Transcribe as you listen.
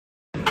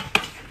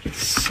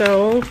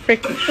So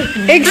freaking.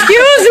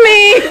 Excuse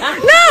me!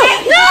 No!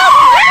 No!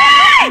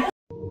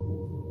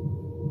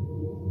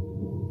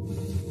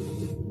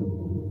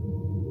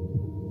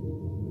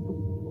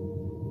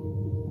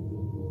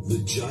 The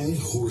giant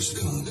horse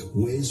conch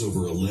weighs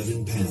over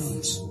 11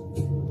 pounds.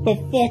 The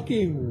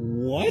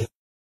fucking what?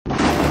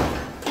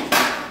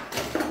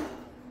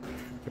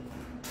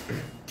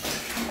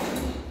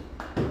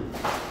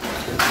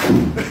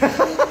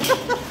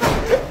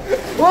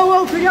 Whoa,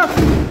 whoa, pick up!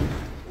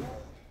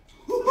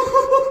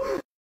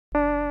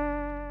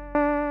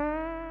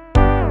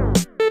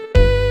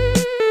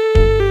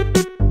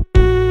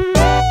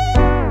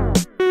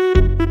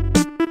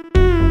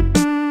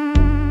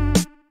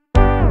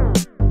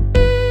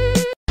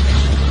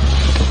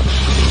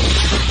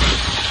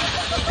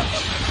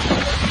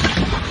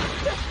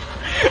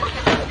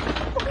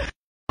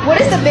 What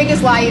is the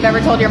biggest lie you've ever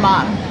told your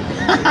mom?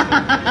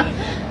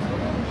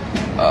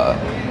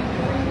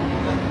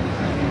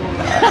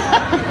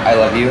 I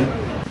love you.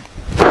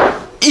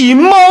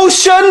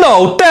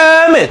 Emotional,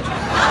 damn it!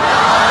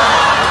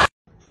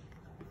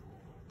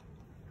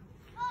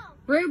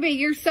 Ruby,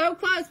 you're so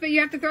close, but you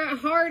have to throw it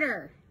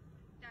harder.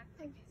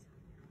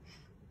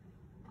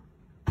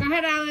 Go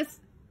ahead, Alice.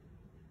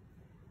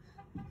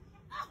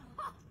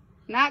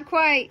 Not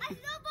quite. I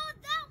snowballed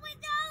that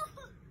window.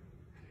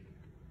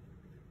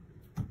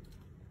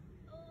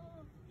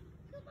 Oh,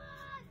 come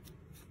on.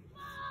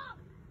 Mom.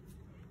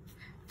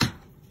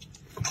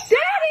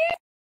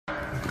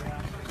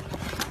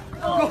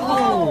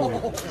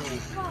 Oh.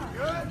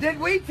 Did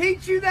we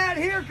teach you that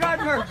here, God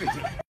Murphy?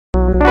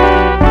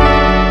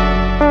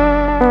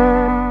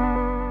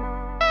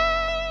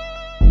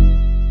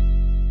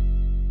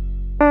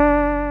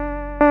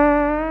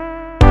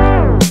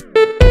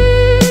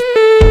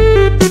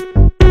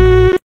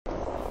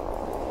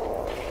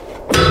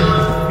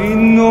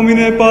 In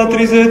nomine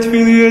Patris et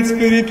Filii et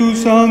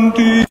Spiritus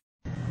Sancti.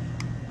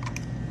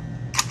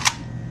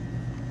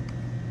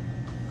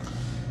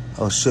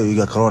 Oh shit, you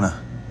got corona.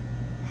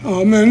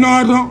 Oh man, no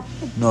I don't.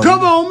 No, Come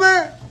on,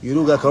 man. You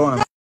do got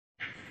corona.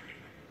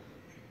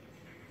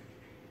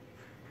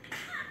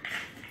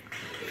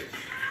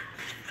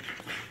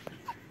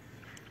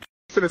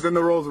 Is in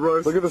the Rolls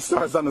Royce. Look at the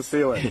stars on the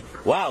ceiling.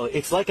 Wow,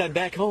 it's like I'm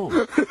back home.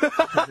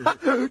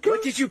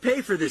 What did you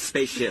pay for this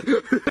spaceship?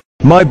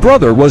 My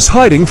brother was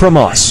hiding from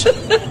us.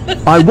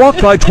 I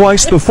walked by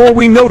twice before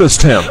we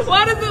noticed him.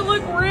 Why does it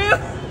look real?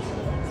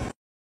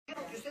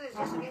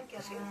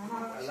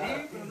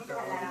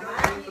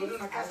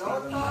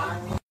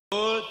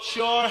 Put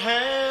your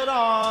head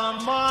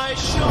on my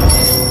shoulder.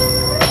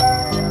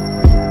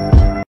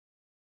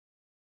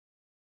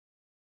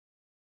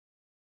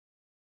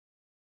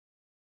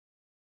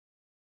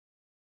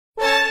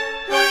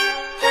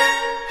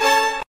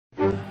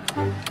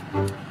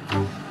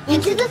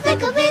 Into the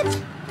thick of it.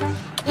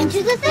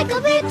 Into the thick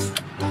of it.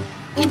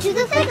 Into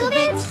the thick of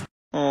it.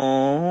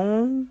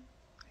 Aww,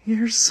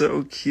 you're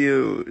so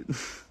cute.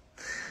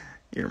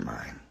 You're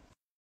mine.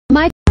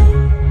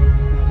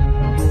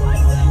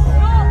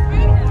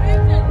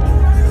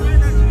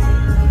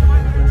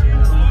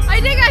 I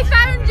think I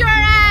found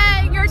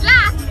your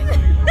glass.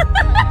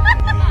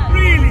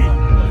 Really?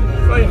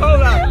 Right,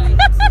 hold on. Do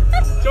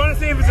you want to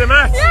see if it's a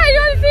match? Yeah, you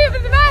want to see if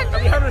it's a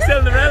match? You having a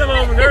selling around a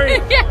moment, are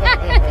you?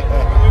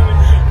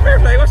 Yeah. Fair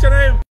play, what's your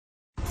name?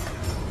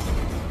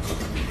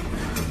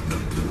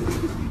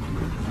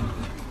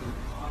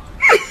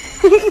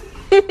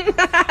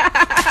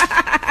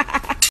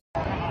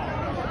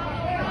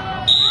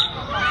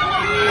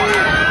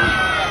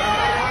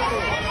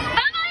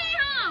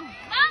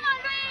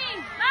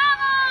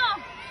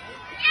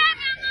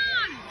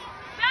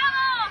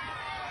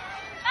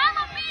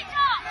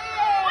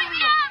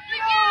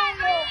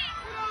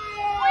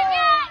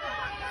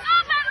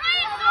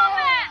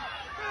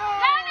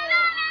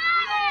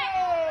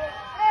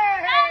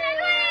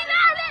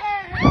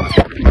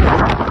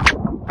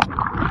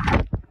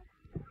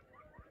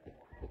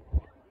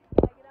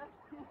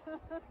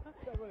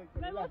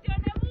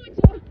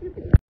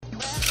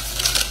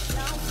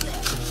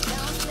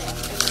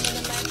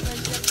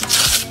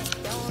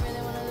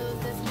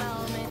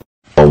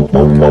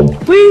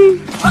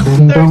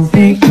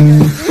 We